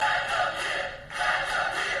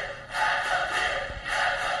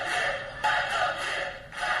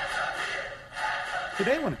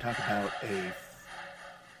Today I want to talk about a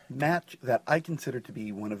match that I consider to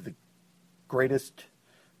be one of the greatest,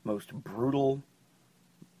 most brutal,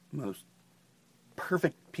 most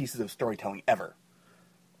perfect pieces of storytelling ever.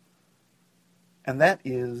 And that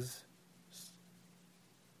is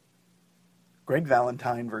Greg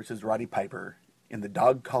Valentine versus Roddy Piper in the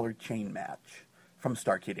dog collar chain match from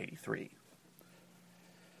Starrcade 83.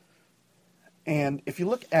 And if you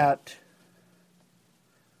look at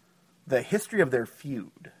the history of their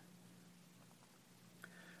feud,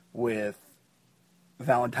 with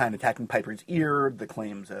Valentine attacking Piper's ear, the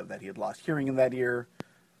claims that he had lost hearing in that ear,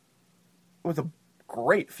 it was a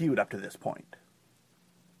great feud up to this point.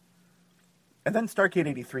 And then Starrcade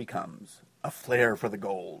 83 comes, a Flair for the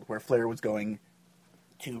gold, where Flair was going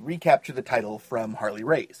to recapture the title from Harley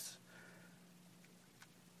Race.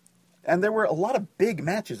 And there were a lot of big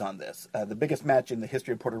matches on this. The biggest match in the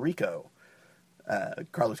history of Puerto Rico,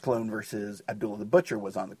 Carlos Colon versus Abdullah the Butcher,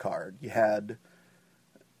 was on the card. You had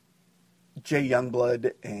Jay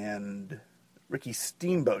Youngblood and Ricky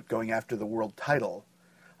Steamboat going after the world title.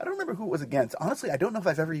 I don't remember who it was against. Honestly, I don't know if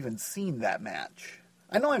I've ever even seen that match.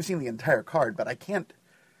 I know I've seen the entire card, but I can't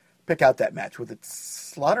pick out that match. Was it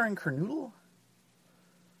Slaughter and Kernoodle?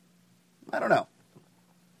 I don't know.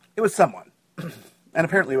 It was someone. And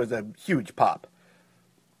apparently it was a huge pop.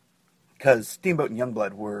 Because Steamboat and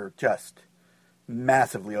Youngblood were just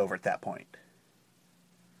massively over at that point.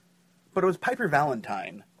 But it was Piper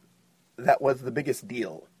Valentine that was the biggest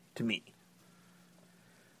deal to me.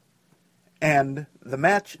 And the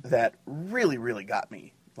match that really, really got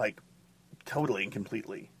me, like, totally and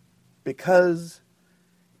completely, because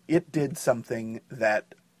it did something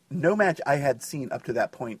that no match I had seen up to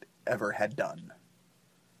that point ever had done.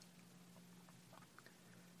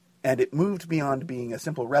 And it moved beyond being a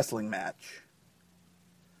simple wrestling match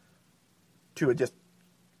to a just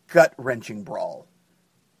gut-wrenching brawl.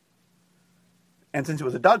 And since it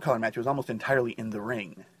was a dog collar match, it was almost entirely in the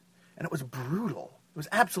ring. And it was brutal. It was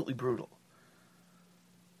absolutely brutal.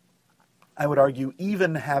 I would argue,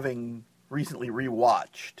 even having recently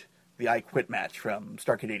rewatched the I Quit match from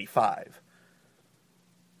Starrcade 85,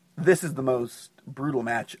 this is the most brutal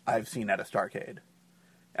match I've seen at a Starrcade.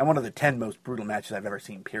 And one of the 10 most brutal matches I've ever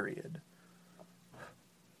seen, period.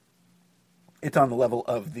 It's on the level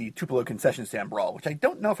of the Tupelo concession stand brawl, which I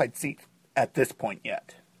don't know if I'd see at this point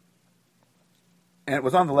yet. And it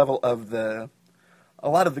was on the level of a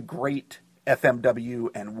lot of the great FMW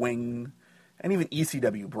and Wing and even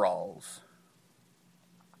ECW brawls.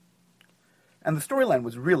 And the storyline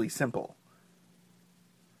was really simple.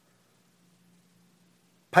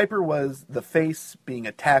 Piper was the face being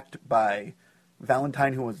attacked by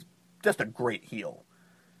Valentine, who was just a great heel.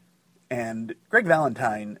 And Greg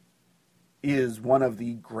Valentine is one of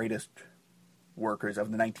the greatest workers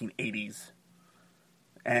of the 1980s.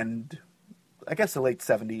 And I guess the late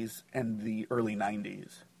 70s and the early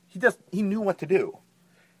 90s. He knew what to do.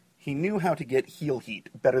 He knew how to get heel heat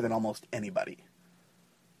better than almost anybody.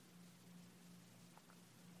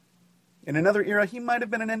 In another era, he might have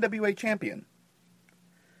been an NWA champion.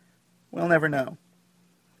 We'll never know.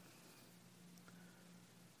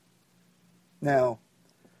 Now,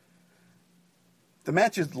 the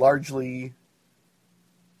match is largely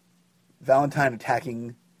Valentine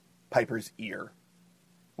attacking Piper's ear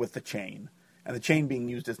with the chain, and the chain being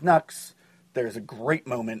used as knucks. There's a great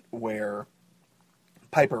moment where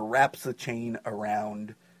Piper wraps the chain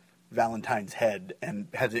around Valentine's head and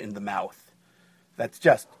has it in the mouth.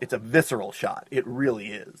 It's a visceral shot. It really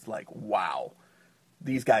is. Like, wow.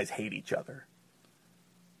 These guys hate each other.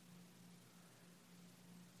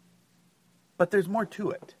 But there's more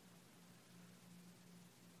to it.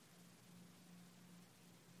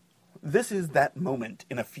 This is that moment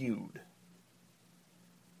in a feud.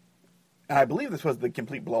 And I believe this was the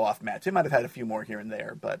complete blow-off match. It might have had a few more here and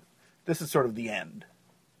there, but this is sort of the end.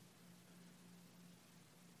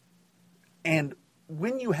 And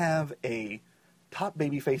when you have a top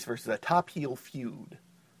babyface versus a top heel feud,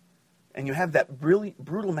 and you have that really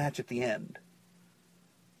brutal match at the end,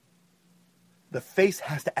 the face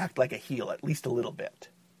has to act like a heel, at least a little bit.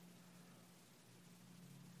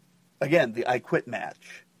 Again, the I Quit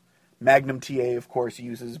match. Magnum TA, of course,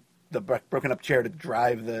 uses the broken up chair to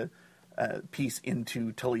drive the piece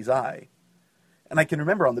into Tully's eye. And I can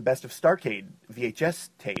remember on the Best of Starrcade VHS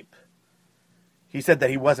tape, he said that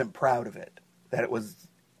he wasn't proud of it, that it was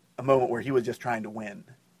a moment where he was just trying to win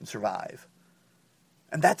and survive.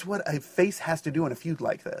 And that's what a face has to do in a feud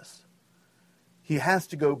like this. He has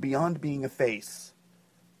to go beyond being a face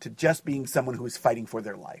to just being someone who is fighting for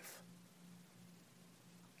their life.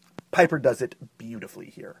 Piper does it beautifully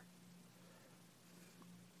here.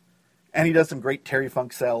 And he does some great Terry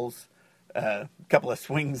Funk sells, a couple of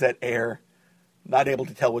swings at air, not able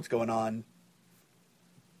to tell what's going on.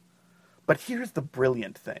 But here's the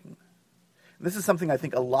brilliant thing. This is something I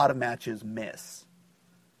think a lot of matches miss.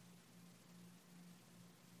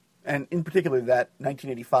 And in particular, that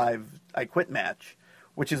 1985 I Quit match,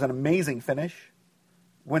 which is an amazing finish,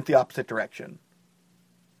 went the opposite direction.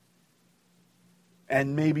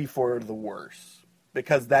 And maybe for the worse.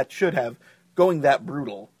 Because that should have, going that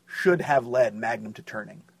brutal, should have led Magnum to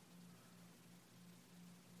turning.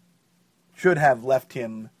 Should have left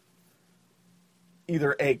him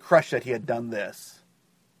either A, crushed that he had done this.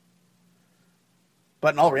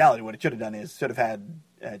 But in all reality, what it should have done is should have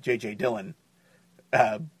had J.J. Dillon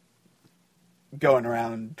going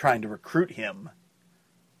around trying to recruit him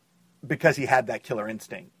because he had that killer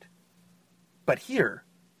instinct. But here,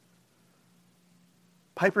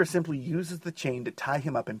 Piper simply uses the chain to tie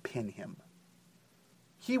him up and pin him.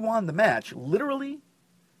 He won the match literally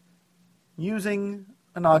using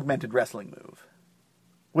an augmented wrestling move,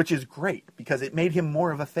 which is great because it made him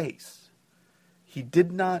more of a face. He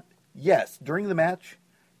did not, yes, during the match,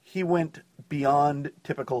 he went beyond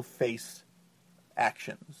typical face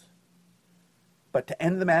actions. But to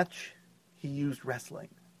end the match, he used wrestling.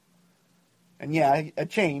 And yeah, a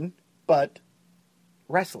chain, but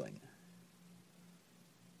wrestling.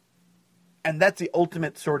 And that's the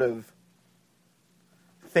ultimate sort of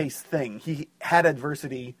face thing. He had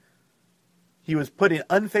adversity. He was put in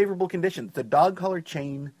unfavorable conditions. The dog collar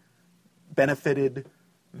chain benefited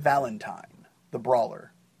Valentine, the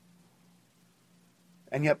brawler.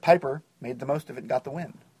 And yet Piper made the most of it and got the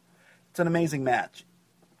win. It's an amazing match.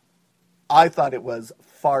 I thought it was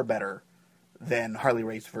far better than Harley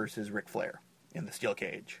Race versus Ric Flair in the steel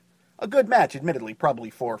cage. A good match, admittedly, probably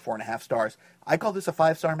 4.5 stars. I call this a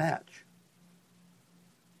 5-star match.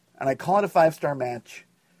 And I call it a 5-star match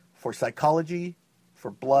for psychology,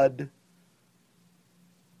 for blood,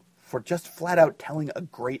 for just flat out telling a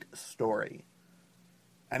great story.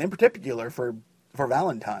 And in particular for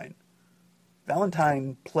Valentine.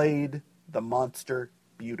 Valentine played the monster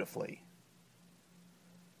beautifully.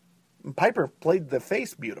 Piper played the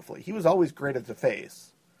face beautifully. He was always great at the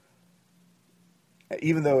face.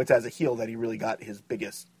 Even though it's as a heel that he really got his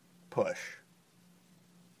biggest push.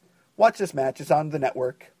 Watch this match. It's on the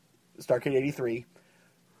network. Starrcade 83.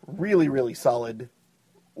 Really, really solid.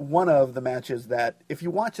 One of the matches that, if you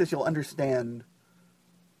watch this, you'll understand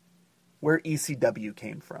where ECW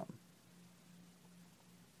came from.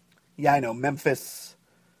 Yeah, I know, Memphis,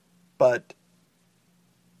 but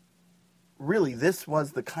really, this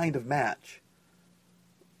was the kind of match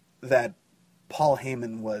that Paul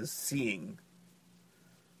Heyman was seeing,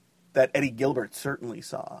 that Eddie Gilbert certainly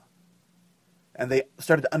saw. And they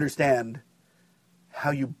started to understand how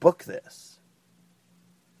you book this.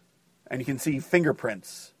 And you can see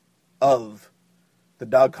fingerprints of the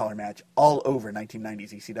dog collar match all over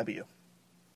 1990s ECW.